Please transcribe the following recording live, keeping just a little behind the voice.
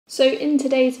So in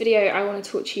today's video, I want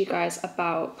to talk to you guys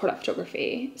about product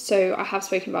photography. So I have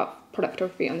spoken about product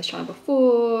photography on this channel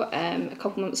before. A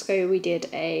couple months ago, we did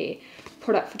a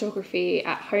product photography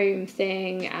at home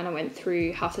thing, and I went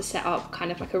through how to set up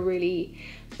kind of like a really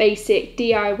basic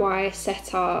DIY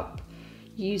setup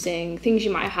using things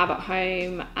you might have at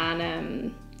home,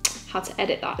 and how to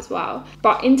edit that as well.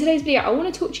 But in today's video, I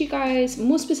want to talk to you guys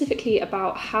more specifically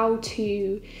about how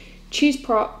to choose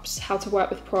props, how to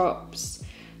work with props,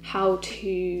 how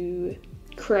to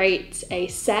create a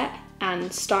set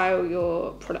and style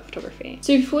your product photography.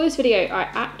 So before this video, I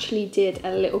actually did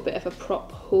a little bit of a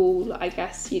prop haul, I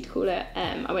guess you'd call it.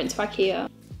 I went to IKEA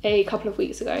a couple of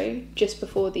weeks ago, just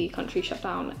before the country shut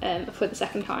down for the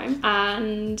second time.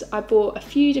 And I bought a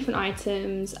few different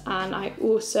items, and I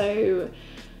also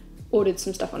ordered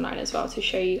some stuff online as well to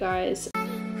show you guys.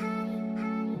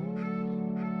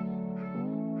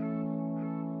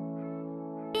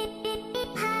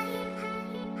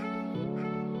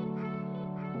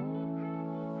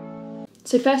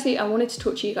 So firstly, I wanted to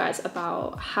talk to you guys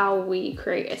about how we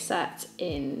create a set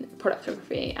in product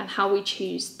photography and how we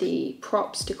choose the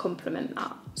props to complement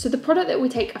that. So the product that we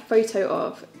take a photo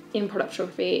of in product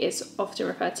photography is often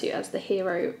referred to as the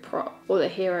hero prop or the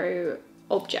hero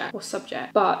object or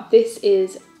subject, but this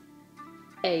is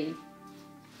a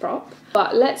prop.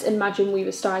 But let's imagine we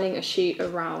were styling a shoot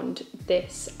around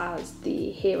this as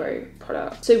the hero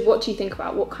product. So what do you think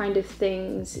about? What kind of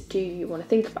things do you want to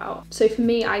think about? So for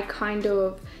me, I kind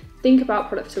of think about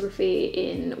product photography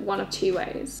in one of two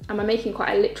ways. Am I making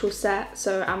quite a literal set?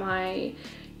 So am I,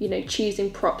 choosing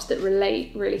props that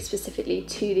relate really specifically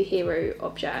to the hero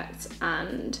object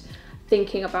and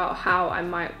thinking about how I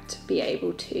might be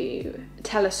able to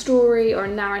tell a story or a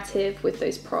narrative with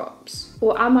those props?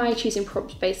 Or am I choosing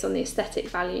props based on the aesthetic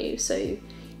value? So,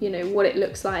 what it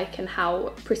looks like and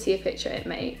how pretty a picture it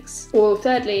makes. Or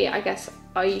thirdly, I guess,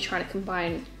 are you trying to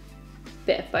combine a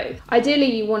bit of both?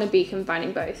 Ideally, you want to be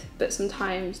combining both, but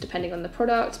sometimes depending on the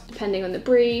product, depending on the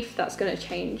brief, that's going to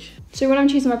change. So when I'm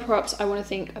choosing my props, I want to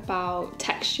think about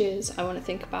textures. I want to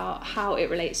think about how it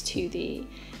relates to the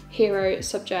hero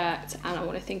subject, and I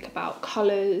want to think about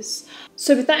colours.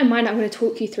 So with that in mind, I'm going to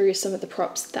talk you through some of the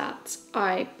props that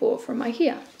I bought from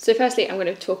IKEA. So firstly, I'm going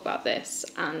to talk about this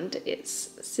and its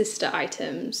sister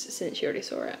items, since you already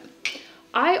saw it.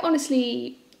 I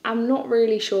honestly am not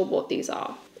really sure what these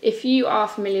are. If you are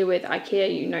familiar with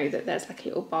IKEA, you know that there's like a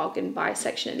little bargain buy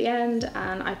section at the end,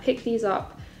 and I picked these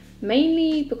up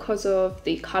mainly because of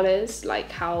the colours,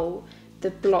 like how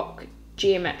the block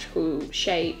geometrical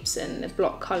shapes and the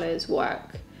block colours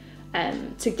work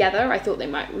together. I thought they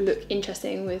might look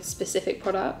interesting with specific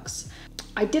products.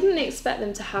 I didn't expect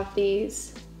them to have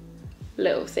these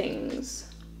little things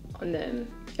on them.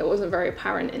 It wasn't very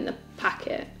apparent in the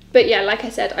packet. But yeah, like I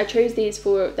said, I chose these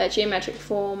for their geometric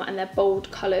form and their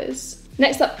bold colours.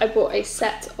 Next up, I bought a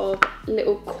set of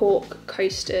little cork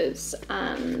coasters,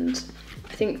 and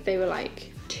I think they were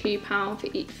like £2 for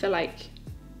each, for like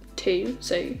two,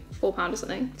 so £4 or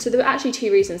something. So there were actually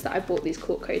two reasons that I bought these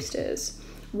cork coasters.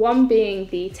 One being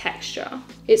the texture.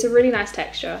 It's a really nice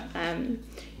texture, and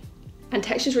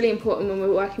texture is really important when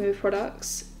we're working with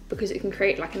products because it can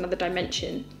create like another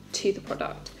dimension to the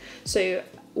product. So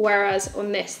whereas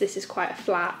on this is quite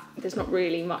flat, there's not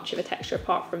really much of a texture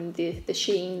apart from the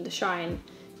sheen, the shine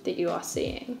that you are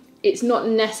seeing. It's not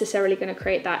necessarily going to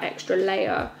create that extra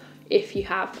layer if you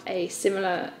have a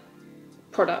similar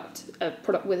product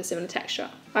with a similar texture.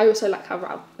 I also like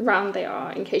how round they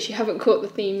are. In case you haven't caught the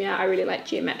theme yet, I really like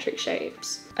geometric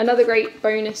shapes. Another great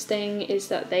bonus thing is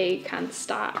that they can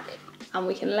stack and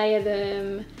we can layer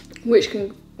them, which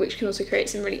can also create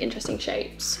some really interesting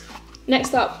shapes.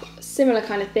 Next up, similar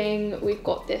kind of thing, we've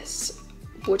got this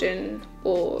wooden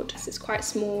board. This is quite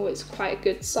small, it's quite a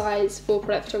good size for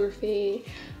product photography,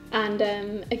 and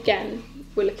again,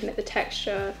 we're looking at the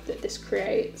texture that this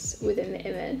creates within the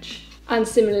image. And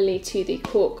similarly to the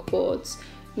cork boards,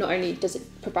 not only does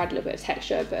it provide a little bit of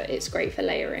texture, but it's great for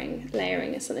layering.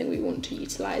 Layering is something we want to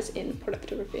utilise in product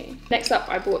photography. Next up,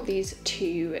 I bought these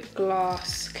two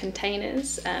glass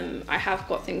containers. I have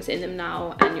got things in them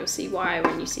now, and you'll see why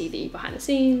when you see the behind the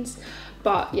scenes.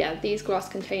 But yeah, these glass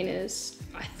containers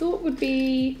I thought would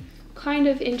be kind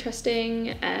of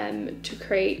interesting to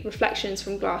create reflections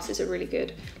from glass. Is a really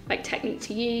good technique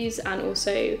to use, and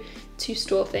also to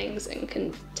store things and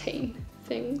contain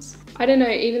things. I don't know,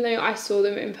 even though I saw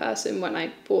them in person when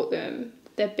I bought them,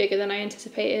 they're bigger than I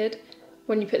anticipated.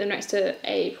 When you put them next to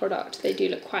a product, they do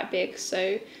look quite big.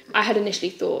 So I had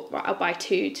initially thought, right, I'll buy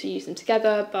two to use them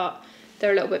together, but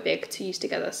they're a little bit big to use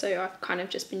together. So I've kind of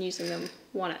just been using them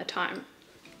one at a time.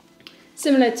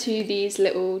 Similar to these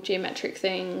little geometric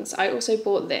things, I also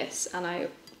bought this, and I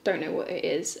don't know what it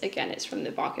is. Again, it's from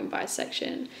the bargain buy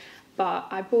section, but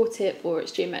I bought it for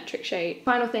its geometric shape.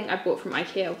 Final thing I bought from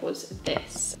IKEA was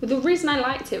this. But the reason I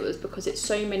liked it was because it's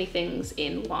so many things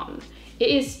in one. It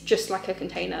is just like a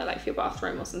container, like for your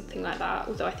bathroom or something like that,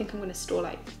 although I think I'm gonna store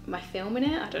like my film in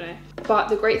it, I don't know. But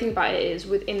the great thing about it is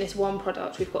within this one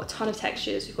product, we've got a ton of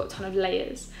textures, we've got a ton of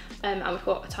layers, and we've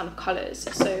got a ton of colors.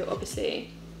 So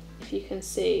obviously, if you can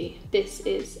see, this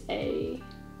is a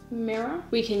mirror.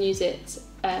 We can use it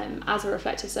as a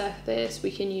reflective surface. We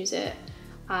can use it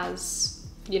as,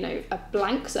 you know, a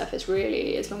blank surface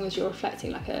really, as long as you're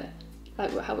reflecting like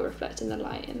how we're reflecting the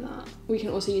light in that. We can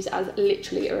also use it as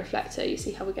literally a reflector. You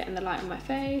see how we're getting the light on my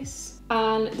face.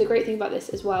 And the great thing about this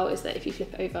as well is that if you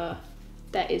flip it over,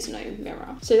 there is no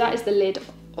mirror. So that is the lid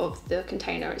of the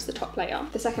container. It's the top layer.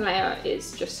 The second layer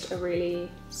is just a really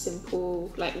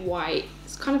simple, like white,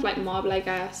 it's kind of like marble, I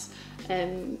guess,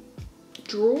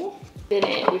 drawer. In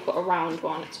it, we've got a round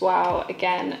one as well.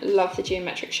 Again, love the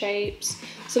geometric shapes.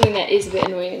 Something that is a bit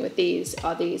annoying with these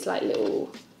are these like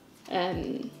little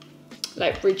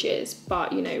like bridges,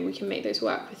 but you know, we can make those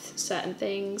work with certain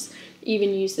things.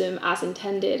 Even use them as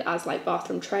intended as like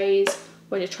bathroom trays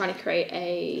when you're trying to create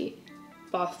a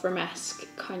bathroom-esque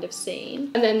kind of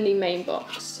scene. And then the main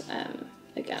box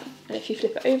again, and if you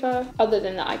flip it over, other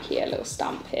than the IKEA little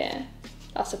stamp here,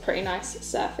 that's a pretty nice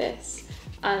surface,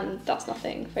 and that's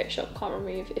nothing Photoshop can't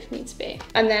remove if needs be.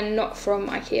 And then not from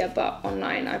IKEA but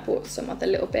online, I bought some other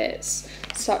little bits,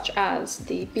 such as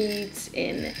the beads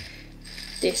in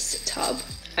this tub.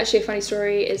 Actually, a funny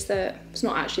story is that it's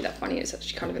not actually that funny, it's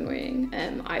actually kind of annoying.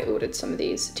 I ordered some of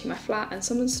these to my flat and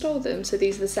someone stole them, so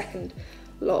these are the second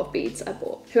lot of beads I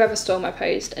bought. Whoever stole my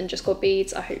post and just got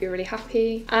beads, I hope you're really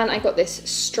happy. And I got this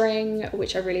string,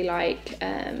 which I really like.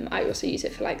 I also use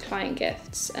it for like client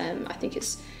gifts. I think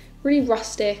it's really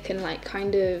rustic and like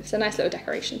kind of, it's a nice little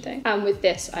decoration thing. And with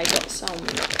this, I got some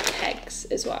pegs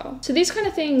as well. So these kind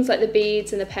of things like the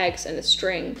beads and the pegs and the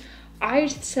string,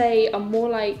 I'd say are more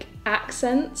like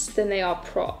accents than they are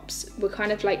props. We're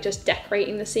kind of like just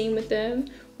decorating the scene with them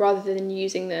rather than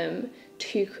using them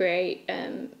to create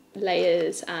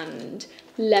layers and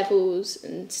levels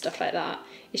and stuff like that.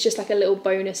 It's just like a little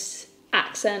bonus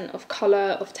accent of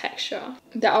colour, of texture.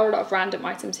 There are a lot of random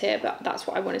items here, but that's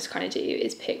what I wanted to kind of do,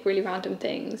 is pick really random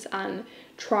things and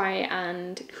try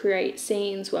and create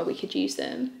scenes where we could use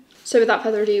them. So without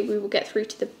further ado, we will get through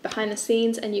to the behind the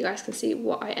scenes and you guys can see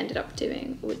what I ended up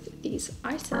doing with these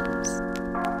items.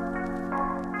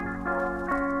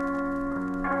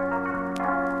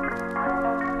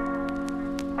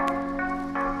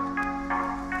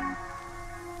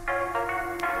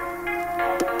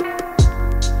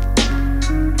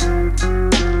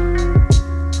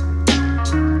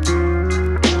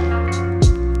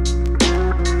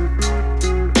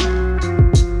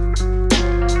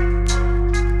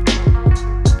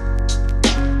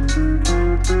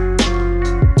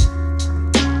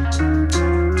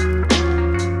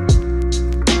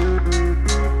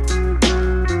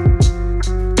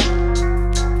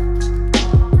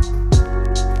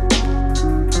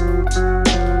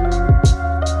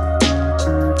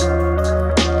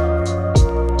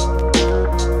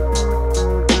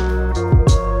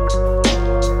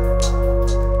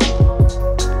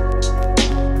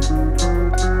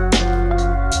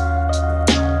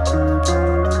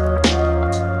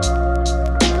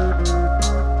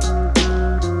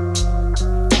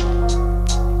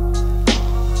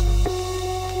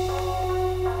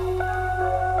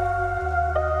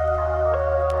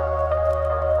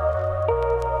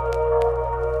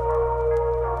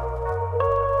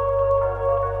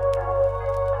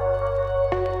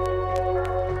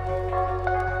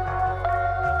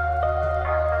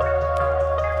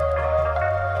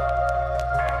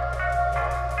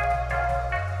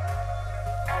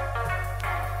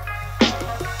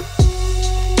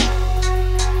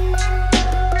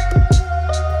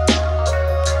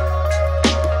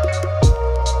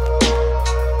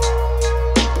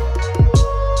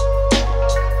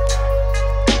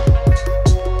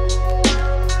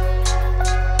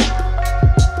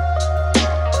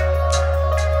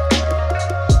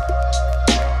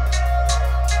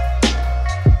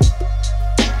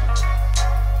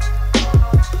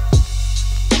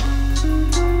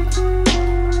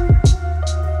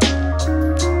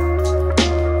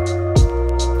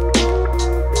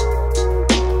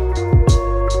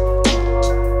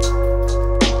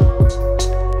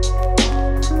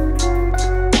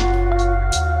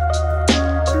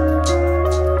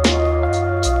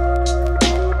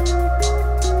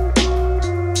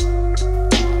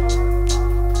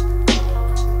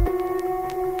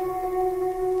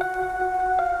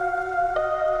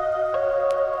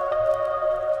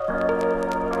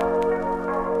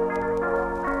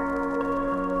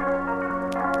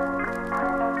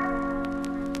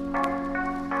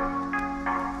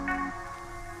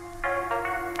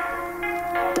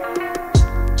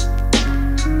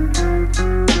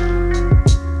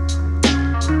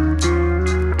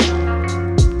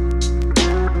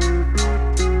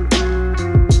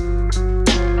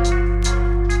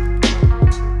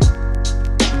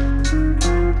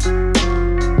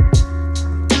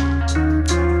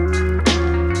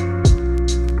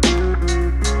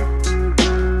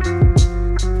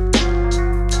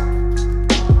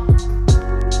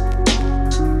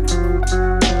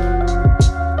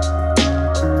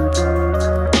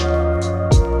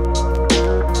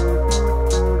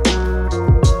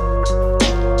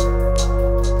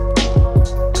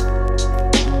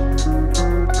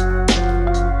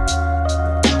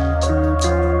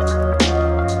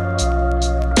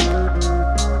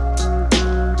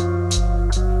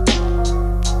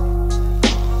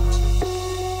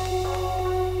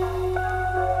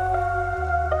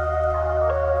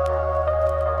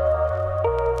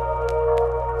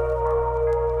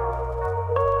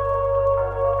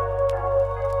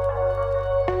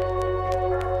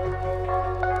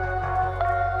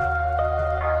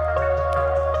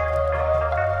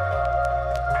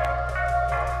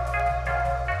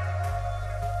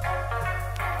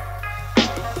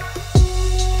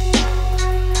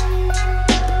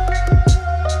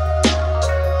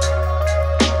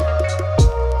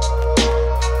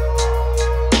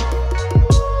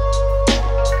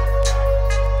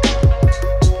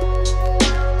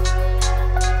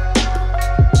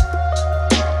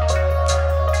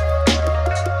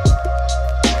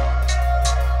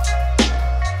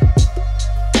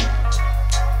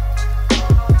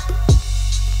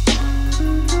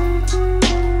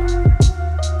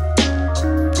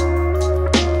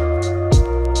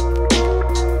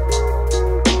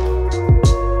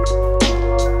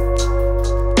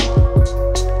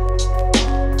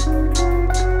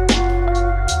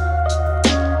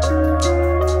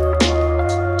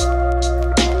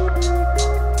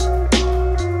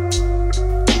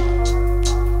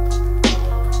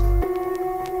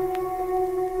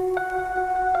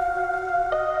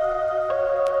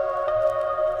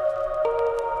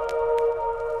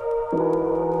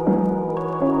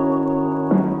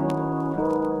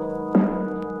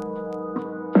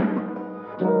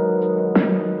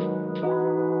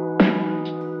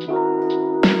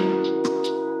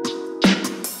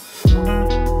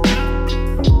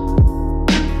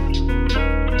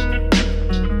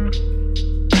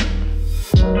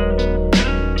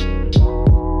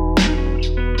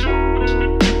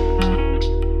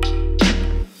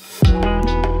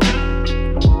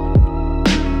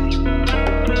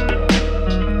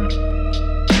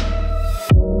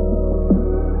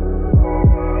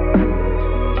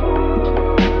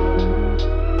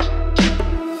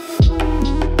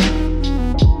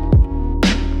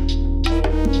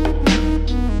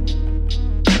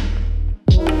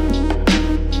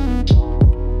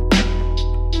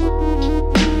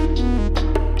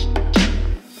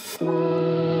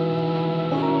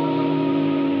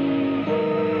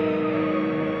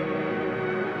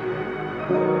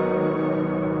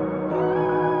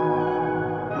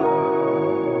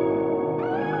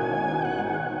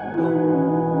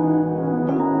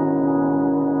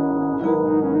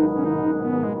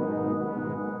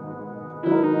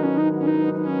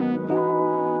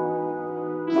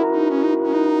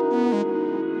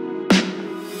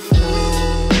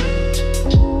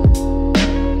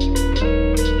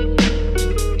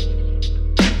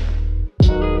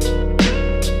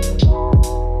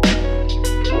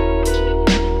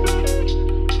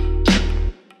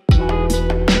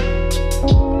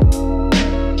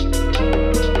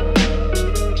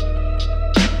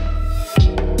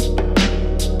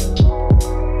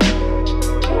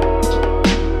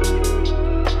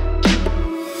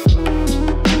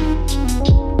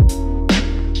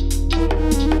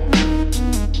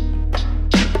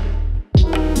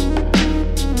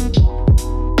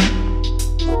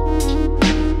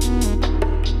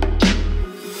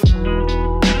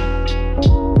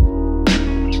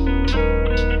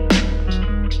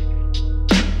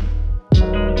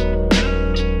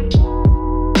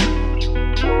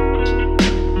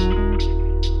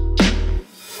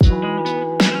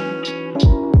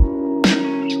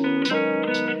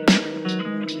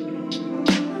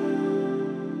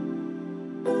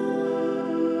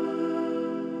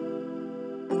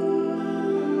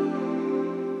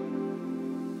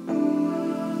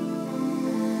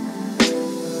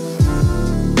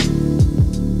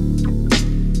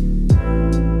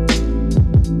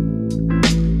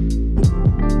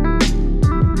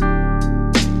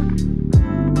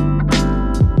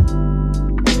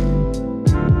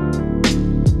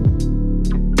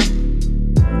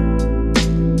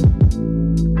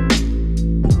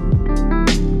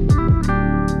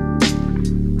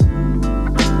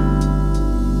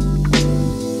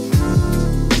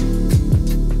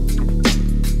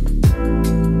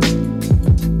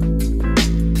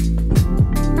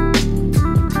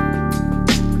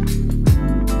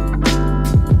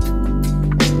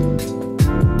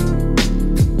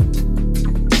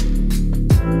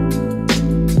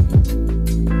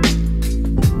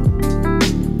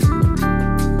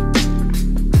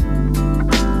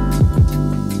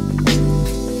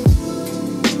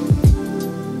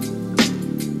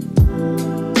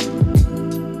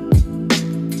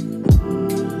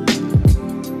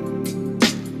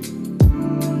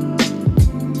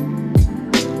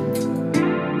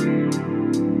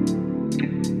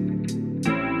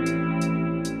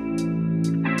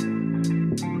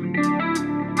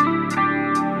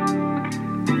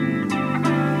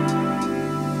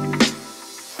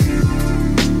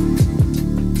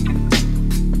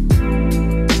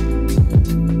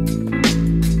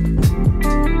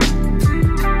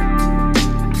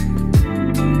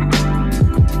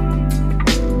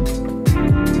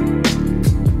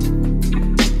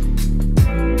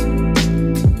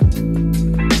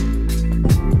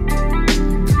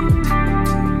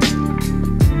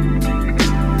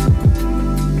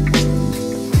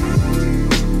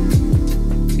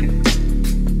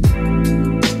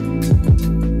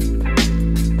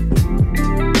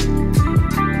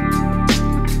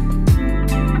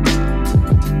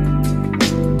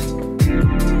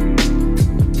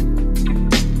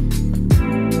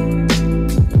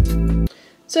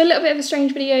 So a little bit of a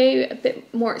strange video, a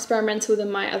bit more experimental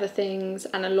than my other things,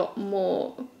 and a lot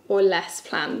more or less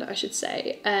planned, I should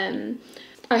say.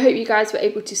 I hope you guys were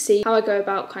able to see how I go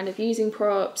about kind of using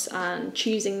props and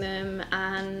choosing them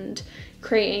and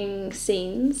creating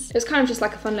scenes. It was kind of just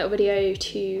like a fun little video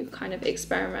to kind of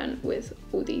experiment with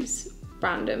all these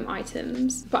random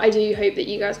items, but I do hope that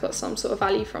you guys got some sort of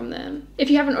value from them. If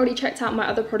you haven't already checked out my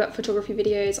other product photography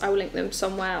videos, I will link them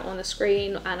somewhere on the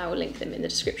screen, and I will link them in the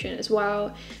description as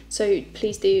well, so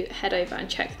please do head over and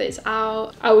check those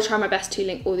out. I will try my best to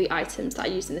link all the items that I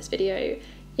used in this video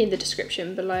in the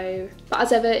description below. But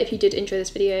as ever, if you did enjoy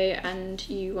this video and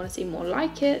you want to see more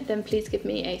like it, then please give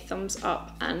me a thumbs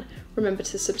up and remember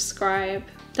to subscribe.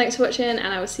 Thanks for watching, and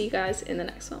I will see you guys in the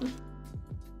next one.